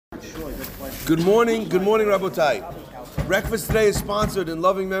Good morning, Rabotai. Breakfast today is sponsored in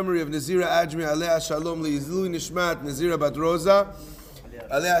loving memory of Nazira Ajmi Alea Shalom Li'izlui Nishmat Nazira Bat Rosa.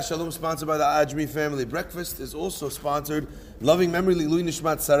 Alea Shalom, sponsored by the Ajmi family. Breakfast is also sponsored in loving memory Li'izlui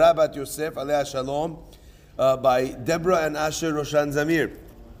Nishmat Sarah Bat Yosef Alea Shalom by Deborah and Asher Roshan Zamir.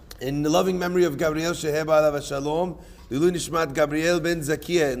 In the loving memory of Gabriel Sheheba Alea Shalom Li'izlui Nishmat Gabriel Ben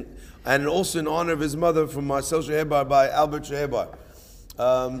Zakiya, and also in honor of his mother from Marcel Shehebar by Albert Shehebar.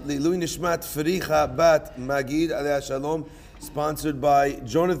 Li'ilui Nishmat Faricha Bat Magid Alea Shalom, sponsored by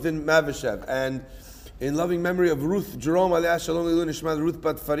Jonathan Mavishev. And in loving memory of Ruth Jerome Alea Shalom Li'ilui Nishmat Ruth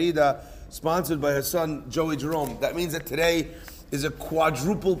Bat Farida, sponsored by her son Joey Jerome. That means that today is a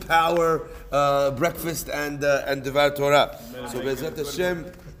quadruple power breakfast and Devar Torah. So Be'ezrat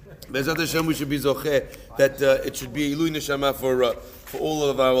Hashem, we should be zocheh that it should be Ilui Neshama for all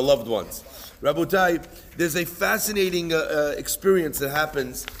of our loved ones. Rabotai, there's a fascinating experience that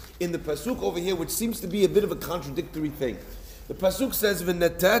happens in the pasuk over here, which seems to be a bit of a contradictory thing. The pasuk says,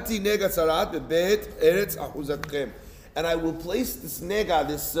 "V'natati nega tzarat bebeit eretz achuzatchem," and I will place this nega,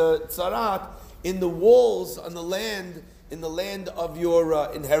 this tzarat, in the walls on the land, in the land of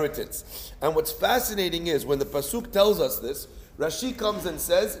your inheritance. And what's fascinating is when the pasuk tells us this, Rashi comes and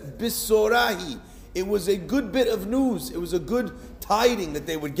says, "Bisorahi." It was a good bit of news. It was a good tiding that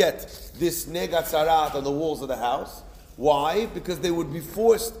they would get this nega tzarat on the walls of the house. Why? Because they would be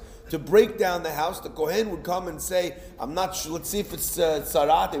forced to break down the house. The Kohen would come and say, "I'm not sure. Let's see if it's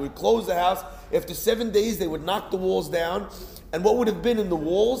tzarat." They would close the house. After 7 days, they would knock the walls down. And what would have been in the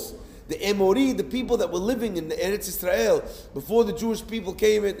walls? The Emori, the people that were living in the Eretz Israel before the Jewish people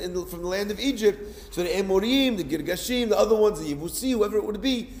came from the land of Egypt. So the Emorim, the Girgashim, the other ones, the Yevusi, whoever it would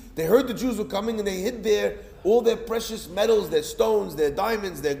be, they heard the Jews were coming and they hid all their precious metals, their stones, their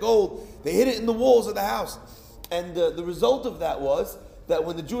diamonds, their gold. They hid it in the walls of the house. And the result of that was that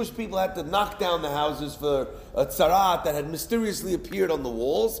when the Jewish people had to knock down the houses for a tzarat that had mysteriously appeared on the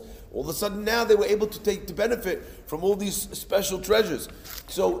walls, all of a sudden now they were able to benefit from all these special treasures.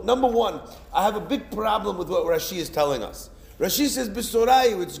 So number one, I have a big problem with what Rashi is telling us. Rashi says,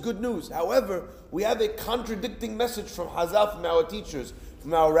 "Bisorayu," it's good news. However, we have a contradicting message from Hazal, from our teachers,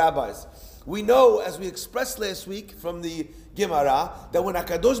 from our rabbis. We know, as we expressed last week from the Gemara, that when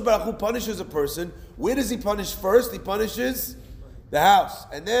HaKadosh Baruch Hu punishes a person, where does he punish first? He punishes the house,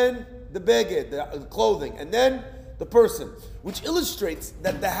 and then the beged, the clothing, and then the person, which illustrates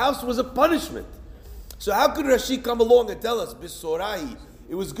that the house was a punishment. So how could Rashi come along and tell us, Bisorai,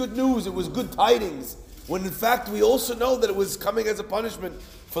 it was good news, it was good tidings, when in fact we also know that it was coming as a punishment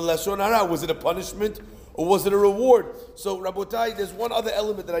for Lashon Hara? Was it a punishment or was it a reward? So Rabotai, there's one other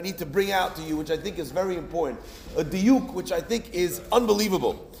element that I need to bring out to you, which I think is very important, a diuk, which I think is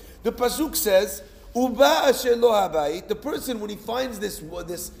unbelievable. The pasuk says, Uba asher lo habayit, the person, when he finds this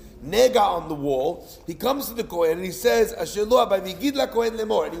nega on the wall, he comes to the Kohen and he says, Asher lo habayit, v'yigid la Kohen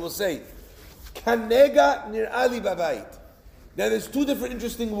lemor, and he will say, Kanega nir'ali babayit. Now there's two different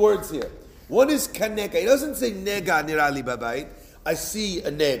interesting words here. One is kanega. He doesn't say nega nir'ali babayit, I see a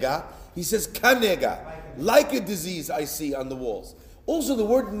nega. He says kanega, like a disease I see on the walls. Also the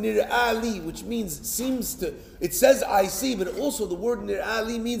word nir'ali, which means seems to, it says I see, but also the word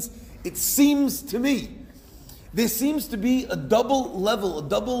nir'ali means it seems to me. There seems to be a double level, a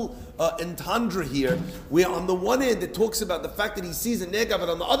double entendre here, where on the one hand it talks about the fact that he sees a nega, but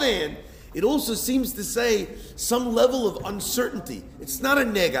on the other hand, it also seems to say some level of uncertainty. It's not a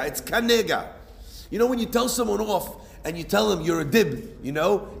nega, it's kanega. You know, when you tell someone off and you tell them you're a dib,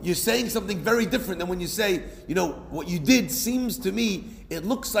 you're saying something very different than when you say, what you did seems to me, it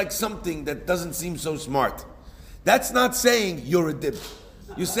looks like something that doesn't seem so smart. That's not saying you're a dib.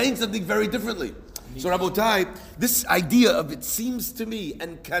 You're saying something very differently. So Rabotai, this idea of it seems to me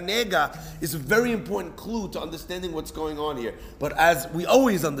and kanega is a very important clue to understanding what's going on here. But as we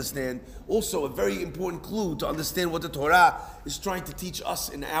always understand, also a very important clue to understand what the Torah is trying to teach us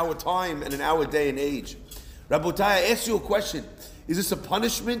in our time and in our day and age. Rabotai, I ask you a question. Is this a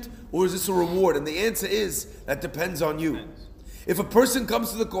punishment or is this a reward? And the answer is, that depends on you. If a person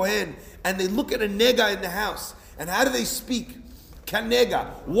comes to the Kohen and they look at a nega in the house, and how do they speak? Kanega.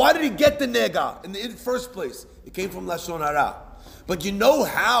 Why did he get the nega in the first place? It came from Lashon Hara. But you know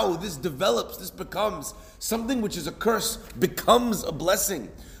how this develops, this becomes something which is a curse, becomes a blessing.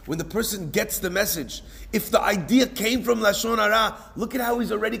 When the person gets the message. If the idea came from Lashon Hara, look at how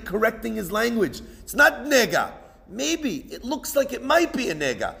he's already correcting his language. It's not nega. Maybe. It looks like it might be a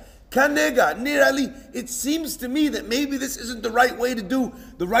nega. Kanega, nirali. It seems to me that maybe this isn't the right way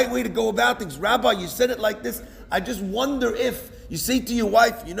to go about things. Rabbi, you said it like this. I just wonder if you say to your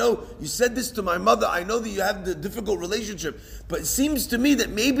wife, you said this to my mother, I know that you have the difficult relationship, but it seems to me that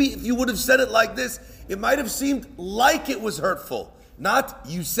maybe if you would have said it like this, it might have seemed like it was hurtful, not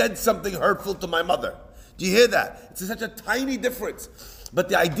you said something hurtful to my mother. Do you hear that? It's such a tiny difference. But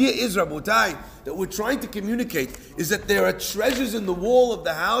the idea is, Rabotai, that we're trying to communicate is that there are treasures in the wall of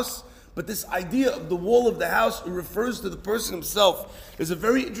the house, but this idea of the wall of the house refers to the person himself. There's a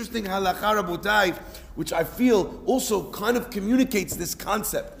very interesting halakha, Rabotai, which I feel also kind of communicates this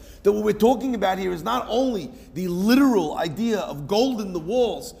concept. That what we're talking about here is not only the literal idea of gold in the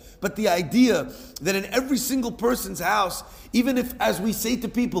walls, but the idea that in every single person's house, even if, as we say to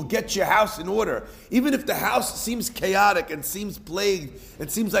people, get your house in order, even if the house seems chaotic and seems plagued and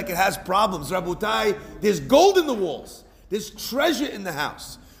seems like it has problems, Rabotai, there's gold in the walls. There's treasure in the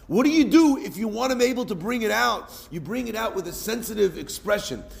house. What do you do if you want to be able to bring it out? You bring it out with a sensitive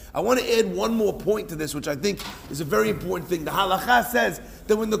expression. I want to add one more point to this, which I think is a very important thing. The halakha says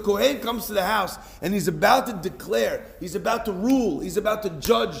that when the Kohen comes to the house and he's about to declare, he's about to rule, he's about to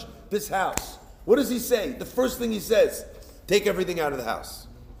judge this house, what does he say? The first thing he says, take everything out of the house.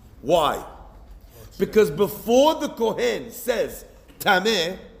 Why? Because before the Kohen says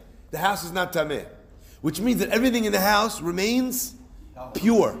tameh, the house is not tameh, which means that everything in the house remains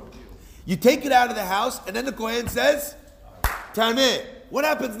pure. You take it out of the house, and then the Kohen says, Tameh. What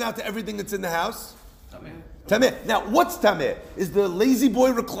happens now to everything that's in the house? Tameh. Now, what's Tameh? Is the lazy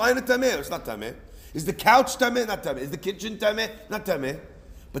boy recliner Tameh? It's not Tameh. Is the couch Tameh? Not Tameh. Is the kitchen Tameh? Not Tameh.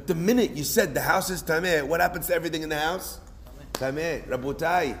 But the minute you said the house is Tameh, what happens to everything in the house? Tameh.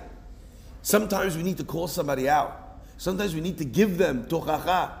 Rabotai. Sometimes we need to call somebody out. Sometimes we need to give them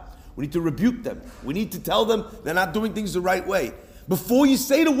tochacha. We need to rebuke them. We need to tell them they're not doing things the right way. Before you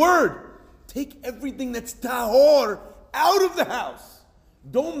say the word, take everything that's tahor out of the house.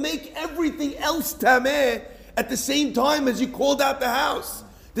 Don't make everything else tameh at the same time as you called out the house.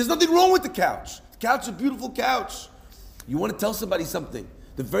 There's nothing wrong with the couch. The couch is a beautiful couch. You want to tell somebody something,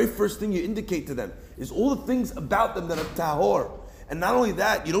 the very first thing you indicate to them is all the things about them that are tahor. And not only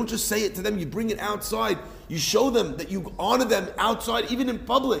that, you don't just say it to them, you bring it outside. You show them that you honor them outside, even in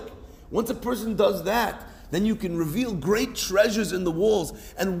public. Once a person does that, then you can reveal great treasures in the walls.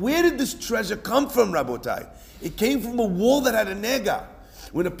 And where did this treasure come from, Rabotai? It came from a wall that had a nega.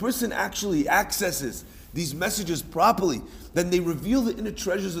 When a person actually accesses these messages properly, then they reveal the inner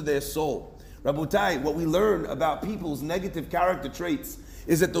treasures of their soul. Rabotai, what we learn about people's negative character traits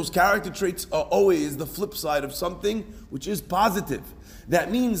is that those character traits are always the flip side of something which is positive.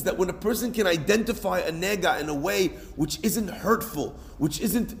 That means that when a person can identify a nega in a way which isn't hurtful, which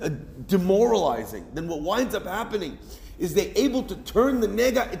isn't demoralizing, then what winds up happening is they're able to turn the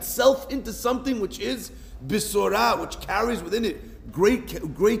nega itself into something which is bisorah, which carries within it great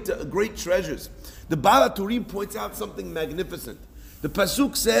treasures. The Baal HaTurim points out something magnificent. The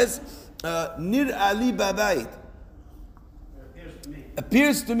pasuk says, "Nir ali babayit."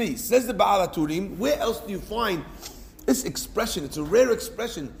 Appears to me. Says the Baal HaTurim. Where else do you find this expression? It's a rare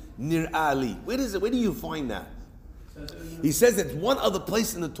expression. Nir ali. Where do you find that? He says it's one other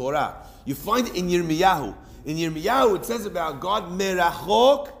place in the Torah. You find it in Yirmiyahu. In Yirmiyahu it says about God,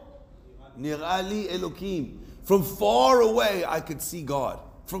 Merachok nir ali Elokim. From far away I could see God.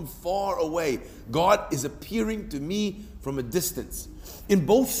 From far away, God is appearing to me from a distance. In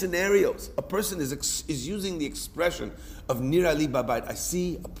both scenarios, a person is using the expression of Nir Ali Babayit. I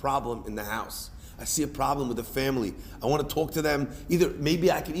see a problem in the house. I see a problem with the family. I want to talk to them. Either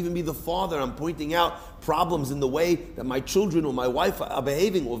maybe I could even be the father. I'm pointing out problems in the way that my children or my wife are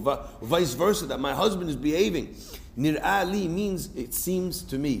behaving, or vice versa, that my husband is behaving. Nir Ali means it seems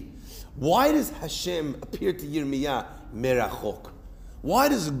to me. Why does Hashem appear to Yirmiyah Merachok? Why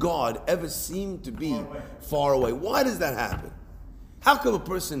does God ever seem to be far away? Why does that happen? How come a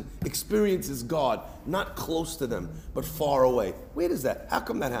person experiences God not close to them, but far away? Where does that? How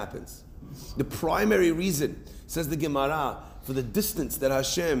come that happens? The primary reason, says the Gemara, for the distance that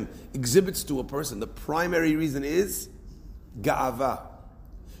Hashem exhibits to a person, the primary reason is Ga'ava.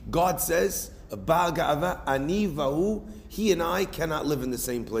 God says, Baal Ga'ava, Ani Vahu, he and I cannot live in the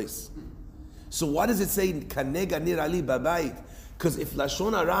same place. So why does it say, Kanega Nir Ali Babayit? Because if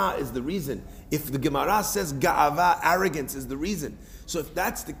Lashon Hara is the reason, if the Gemara says Ga'ava, arrogance is the reason, so if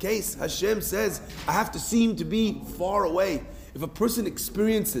that's the case, Hashem says, I have to seem to be far away. If a person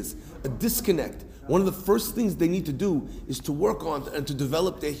experiences a disconnect, one of the first things they need to do is to work on and to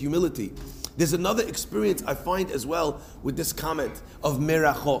develop their humility. There's another experience I find as well with this comment of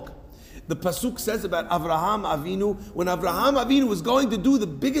Merachok. The pasuk says about Avraham Avinu, when Avraham Avinu was going to do the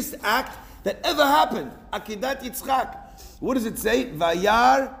biggest act that ever happened, Akedat Yitzchak. What does it say?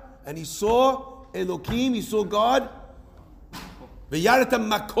 Vayar, and he saw Elokim, he saw God. V'yarata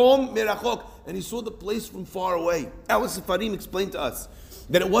makom merachok, and he saw the place from far away. Our Sefarim explained to us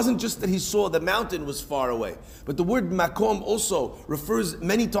that it wasn't just that he saw the mountain was far away, but the word makom also refers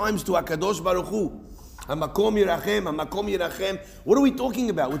many times to HaKadosh Baruch Hu. HaMakom Yirachem, HaMakom Yirachem. What are we talking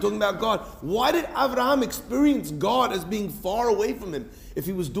about? We're talking about God. Why did Avraham experience God as being far away from him if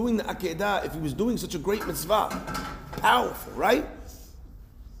he was doing the Akedah, if he was doing such a great mitzvah? Powerful, right?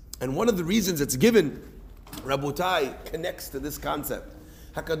 And one of the reasons it's given, Rabotai, connects to this concept.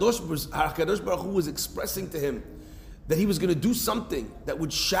 HaKadosh Baruch Hu was expressing to him that he was going to do something that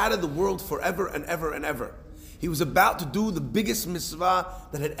would shatter the world forever and ever and ever. He was about to do the biggest mitzvah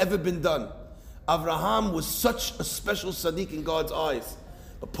that had ever been done. Avraham was such a special tzaddik in God's eyes.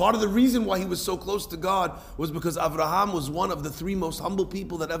 But part of the reason why he was so close to God was because Avraham was one of the 3 most humble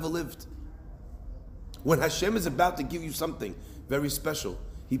people that ever lived. When Hashem is about to give you something very special,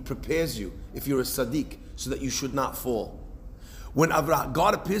 He prepares you, if you're a tzaddik, so that you should not fall. When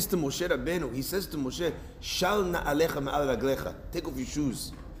God appears to Moshe Rabbeinu, He says to Moshe, Shal na'alecha ma'al raglecha. Take off your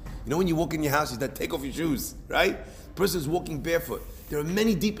shoes. You know when you walk in your house, He said, take off your shoes, right? The person is walking barefoot. There are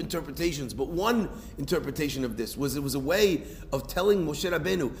many deep interpretations, but one interpretation of this was it was a way of telling Moshe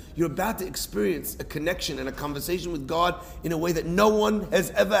Rabbeinu, you're about to experience a connection and a conversation with God in a way that no one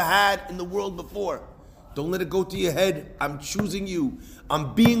has ever had in the world before. Don't let it go to your head. I'm choosing you.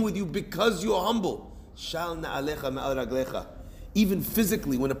 I'm being with you because you're humble. Shal na'alecha ma'al raglecha. Even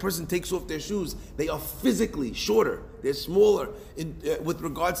physically, when a person takes off their shoes, they are physically shorter. They're smaller with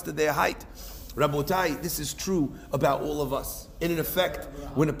regards to their height. Rabotai, this is true about all of us. In effect,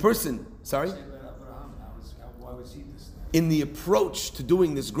 when a person, in the approach to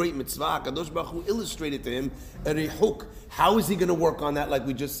doing this great mitzvah, Kadosh Baruch Hu illustrated to him a rihuk. How is he going to work on that, like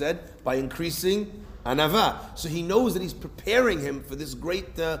we just said? By increasing anava. So he knows that he's preparing him for this great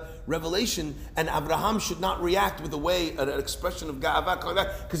revelation, and Abraham should not react with an expression of ga'ava coming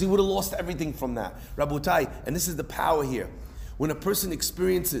back, because he would have lost everything from that. Rabotai, and this is the power here. When a person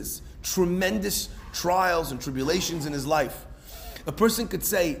experiences tremendous trials and tribulations in his life, a person could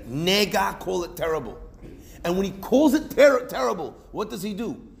say, nega, call it terrible. And when he calls it terrible, what does he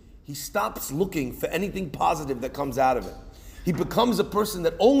do? He stops looking for anything positive that comes out of it. He becomes a person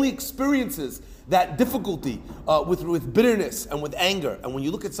that only experiences that difficulty with bitterness and with anger. And when you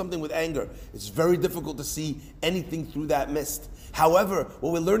look at something with anger, it's very difficult to see anything through that mist. However,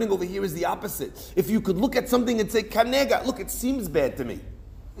 what we're learning over here is the opposite. If you could look at something and say, kanega, look, it seems bad to me.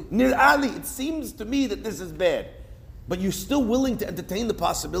 Nir Ali, it seems to me that this is bad. But you're still willing to entertain the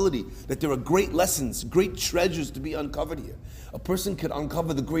possibility that there are great lessons, great treasures to be uncovered here. A person could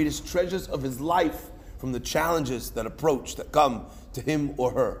uncover the greatest treasures of his life from the challenges that come to him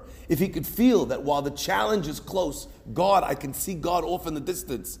or her. If he could feel that while the challenge is close, I can see God off in the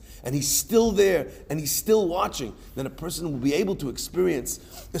distance, and He's still there, and He's still watching, then a person will be able to experience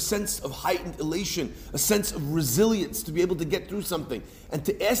a sense of heightened elation, a sense of resilience to be able to get through something, and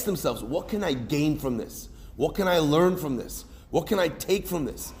to ask themselves, what can I gain from this? What can I learn from this? What can I take from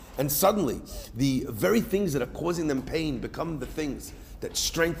this? And suddenly, the very things that are causing them pain become the things that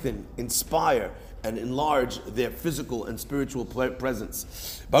strengthen, inspire, and enlarge their physical and spiritual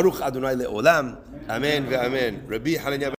presence. Baruch Adonai le'olam. Amen ve'amen. Rabbi Hananya